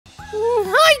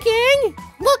Hi, gang!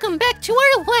 Welcome back to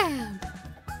our lab.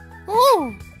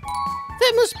 Oh,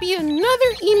 that must be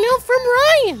another email from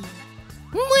Ryan.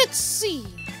 Let's see.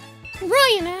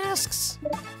 Ryan asks,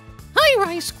 "Hi,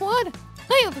 Rye Squad.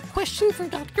 I have a question for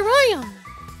Dr. Ion.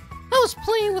 I was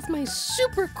playing with my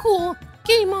super cool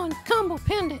Game On Combo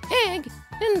Panda egg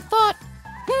and thought,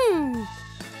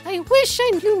 I wish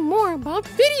I knew more about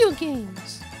video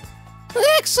games."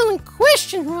 Excellent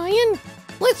question, Ryan.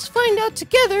 Let's find out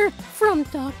together from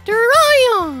Dr.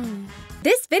 Ion.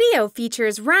 This video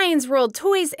features Ryan's World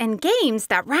toys and games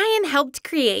that Ryan helped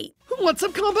create. What's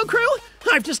up, Combo Crew?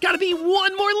 I've just got to be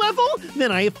one more level,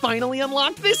 then I have finally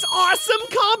unlocked this awesome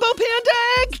Combo Panda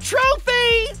Egg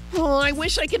trophy! Oh, I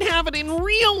wish I could have it in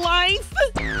real life.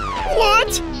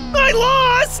 What? I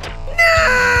lost!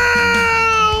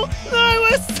 No! I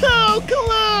was so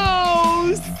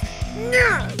close!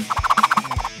 No!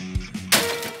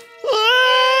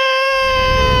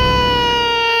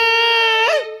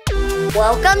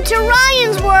 Welcome to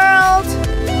Ryan's World!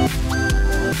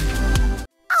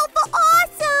 Alpha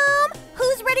Awesome!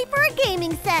 Who's ready for a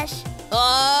gaming sesh?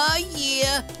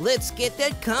 Yeah. Let's get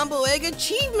that Combo Egg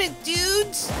achievement,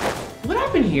 dudes. What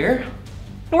happened here?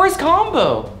 Where's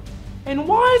Combo? And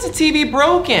why is the TV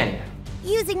broken?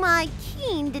 Using my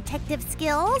keen detective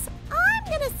skills, I'm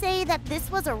gonna say that this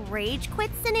was a rage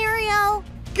quit scenario.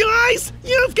 Guys,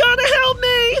 you've got to help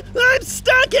me! I'm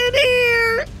stuck in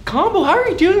here! Combo, how are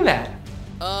you doing that?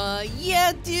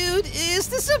 Yeah, dude. Is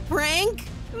this a prank?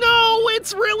 No,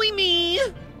 it's really me.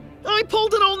 I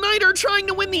pulled an all-nighter trying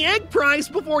to win the egg prize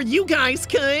before you guys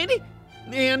could.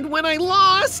 And when I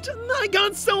lost, I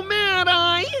got so mad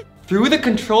I... Threw the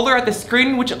controller at the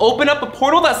screen, which opened up a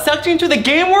portal that sucked you into the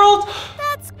game world?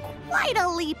 That's quite a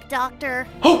leap, Doctor.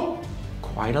 Oh,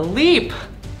 quite a leap.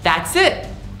 That's it.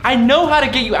 I know how to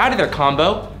get you out of there,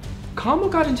 Combo. Combo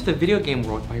got into the video game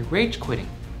world by rage quitting.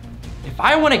 If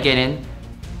I want to get in,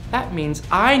 that means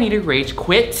I need to rage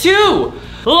quit too.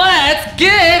 Let's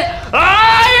get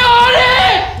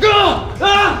Ionic!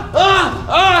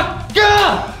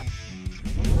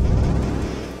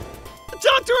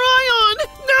 Dr. Ion,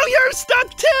 now you're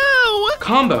stuck too!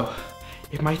 Combo,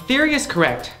 if my theory is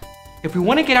correct, if we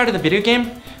want to get out of the video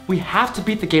game, we have to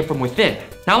beat the game from within.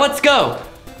 Now let's go.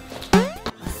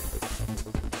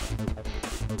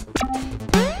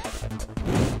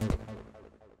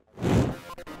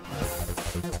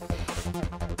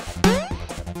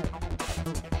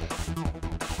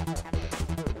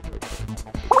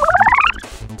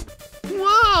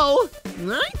 Whoa,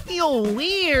 I feel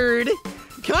weird.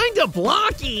 Kinda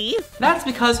blocky. That's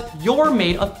because you're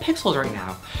made of pixels right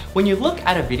now. When you look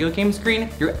at a video game screen,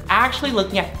 you're actually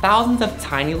looking at thousands of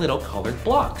tiny little colored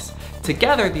blocks.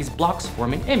 Together, these blocks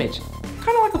form an image,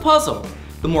 kind of like a puzzle.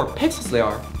 The more pixels they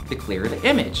are, the clearer the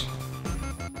image.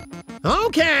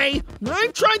 Okay,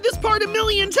 I've tried this part a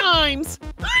million times.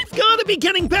 I've gotta be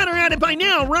getting better at it by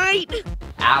now, right?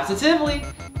 Absolutely.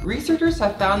 Researchers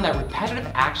have found that repetitive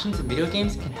actions in video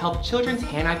games can help children's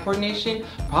hand-eye coordination,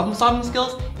 problem-solving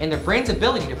skills, and their brain's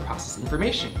ability to process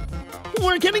information.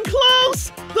 We're getting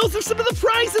close! Those are some of the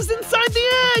prizes inside the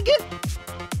egg!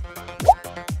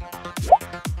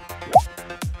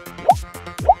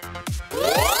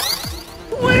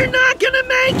 We're not gonna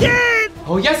make it!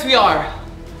 Oh yes we are!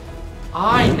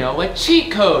 I know a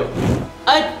cheat code!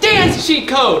 A dance cheat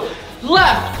code!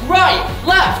 Left, right,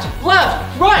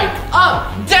 right,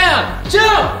 up, down,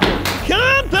 jump!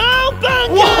 Combo Bunga!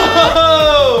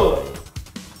 Whoa!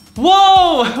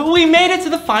 Whoa! We made it to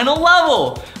the final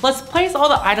level! Let's place all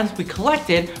the items we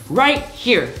collected right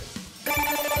here.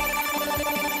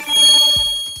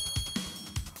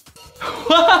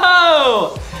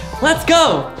 Whoa! Let's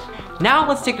go! Now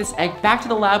let's take this egg back to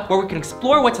the lab where we can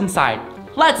explore what's inside.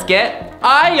 Let's get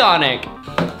Ionic!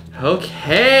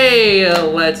 Okay,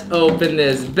 let's open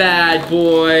this bad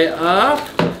boy up.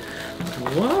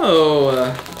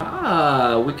 Whoa.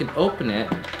 We can open it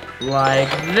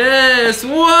like this.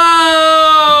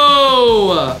 Whoa!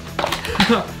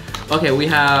 Okay, we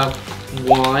have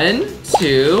 1,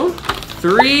 2,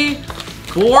 3,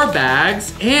 4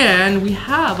 bags, and we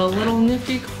have a little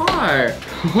nifty car.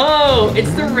 Whoa,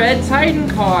 it's the Red Titan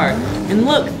car. And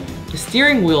look, the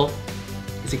steering wheel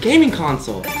is a gaming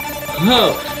console.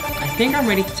 Whoa. I think I'm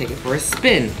ready to take it for a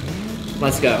spin.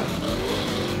 Let's go.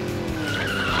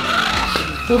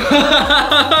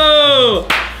 Whoa!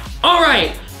 All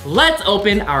right, let's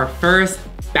open our first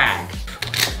bag.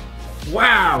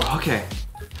 Wow, okay.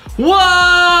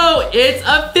 Whoa, it's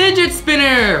a fidget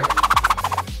spinner.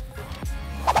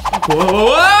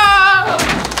 Whoa!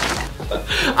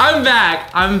 I'm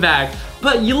back.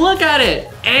 But you look at it,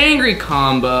 angry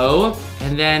Combo.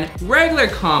 and then regular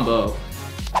combo.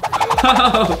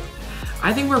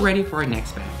 I think we're ready for our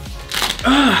next bag.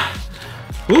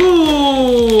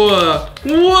 Ooh!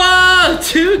 Whoa!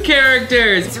 2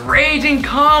 characters! It's Raging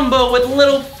Combo with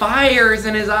little fires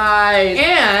in his eyes.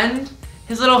 And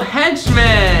his little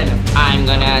henchman. I'm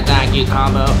gonna attack you,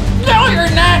 Combo. No, you're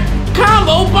not!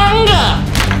 Combo Bunga!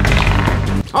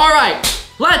 Alright,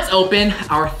 let's open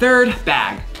our 3rd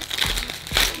bag.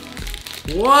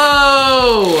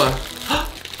 Whoa!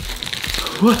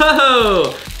 Whoa!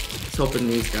 Let's open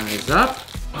these guys up.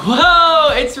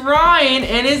 Whoa, it's Ryan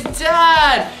and his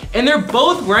dad. And they're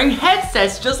both wearing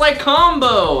headsets just like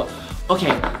Combo.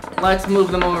 Okay, let's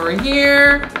move them over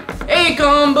here. Hey,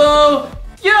 Combo.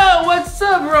 Yo, what's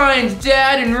up, Ryan's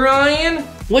dad and Ryan?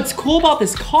 What's cool about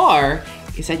this car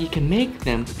is that you can make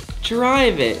them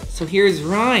drive it. So here's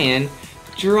Ryan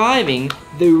driving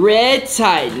the Red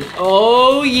Titan.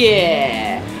 Oh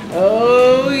yeah,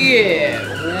 oh yeah.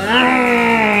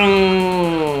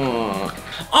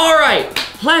 All right,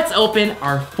 let's open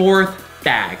our 4th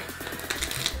bag.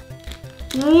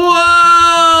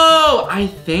 Whoa, I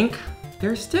think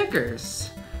they're stickers.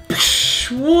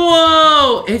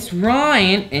 Whoa, it's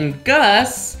Ryan and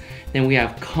Gus. Then we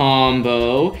have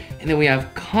Combo, and then we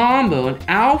have Combo and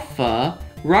Alpha,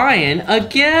 Ryan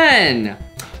again.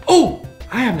 Oh,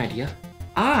 I have an idea.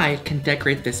 I can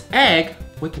decorate this egg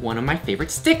with one of my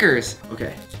favorite stickers.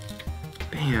 Okay,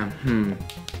 bam,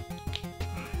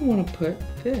 I wanna put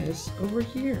this over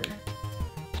here.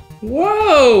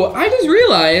 Whoa, I just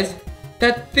realized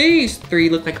that these 3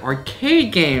 look like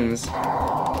arcade games.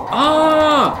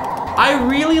 Ah, I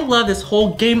really love this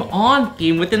whole Game On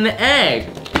theme within the egg.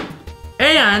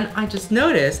 And I just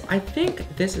noticed, I think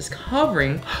this is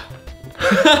covering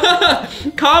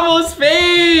Combo's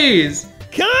face.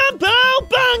 Combo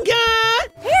Bunga!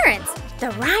 Parents,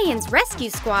 the Ryan's Rescue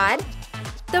Squad,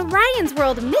 the Ryan's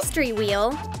World Mystery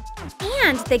Wheel,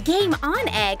 and the Game On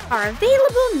egg are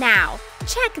available now.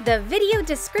 Check the video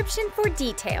description for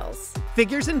details.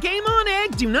 Figures and Game On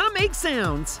egg do not make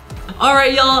sounds. All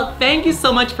right, y'all, thank you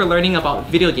so much for learning about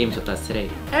video games with us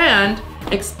today and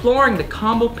exploring the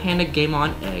Combo Panda Game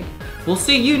On egg. We'll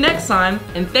see you next time,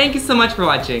 and thank you so much for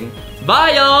watching.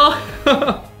 Bye,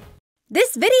 y'all.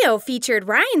 This video featured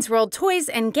Ryan's World toys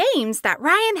and games that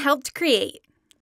Ryan helped create.